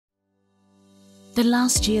The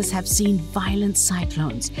last years have seen violent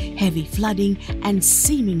cyclones, heavy flooding, and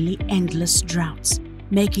seemingly endless droughts,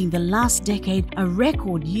 making the last decade a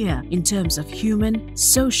record year in terms of human,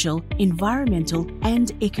 social, environmental,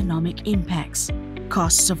 and economic impacts.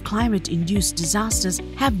 Costs of climate-induced disasters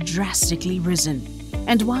have drastically risen.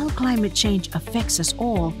 And while climate change affects us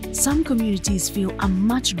all, some communities feel a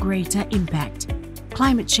much greater impact.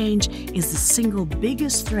 Climate change is the single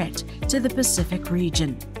biggest threat to the Pacific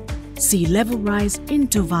region. Sea level rise in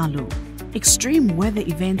Tuvalu, extreme weather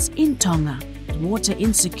events in Tonga, water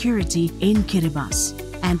insecurity in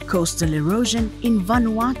Kiribati, and coastal erosion in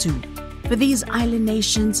Vanuatu. For these island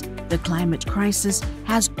nations, the climate crisis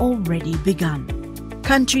has already begun.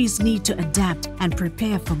 Countries need to adapt and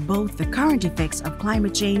prepare for both the current effects of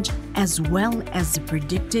climate change as well as the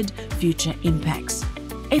predicted future impacts.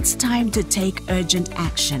 It's time to take urgent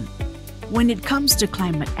action. When it comes to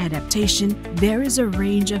climate adaptation, there is a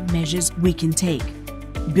range of measures we can take.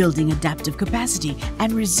 Building adaptive capacity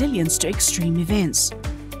and resilience to extreme events.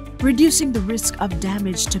 Reducing the risk of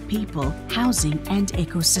damage to people, housing, and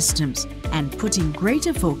ecosystems, and putting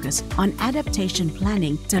greater focus on adaptation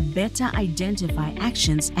planning to better identify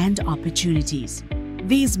actions and opportunities.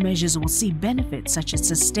 These measures will see benefits such as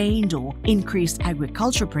sustained or increased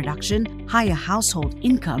agricultural production, higher household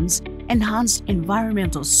incomes, enhanced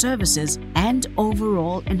environmental services, and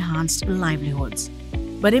overall enhanced livelihoods.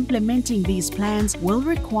 But implementing these plans will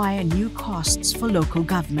require new costs for local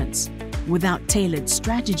governments. Without tailored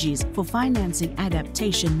strategies for financing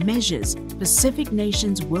adaptation measures, Pacific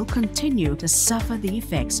nations will continue to suffer the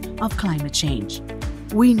effects of climate change.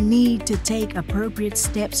 We need to take appropriate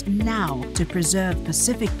steps now to preserve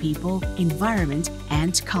Pacific people, environment,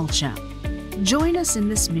 and culture. Join us in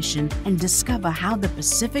this mission and discover how the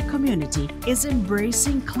Pacific community is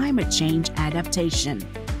embracing climate change adaptation.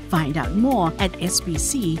 Find out more at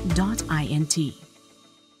spc.int.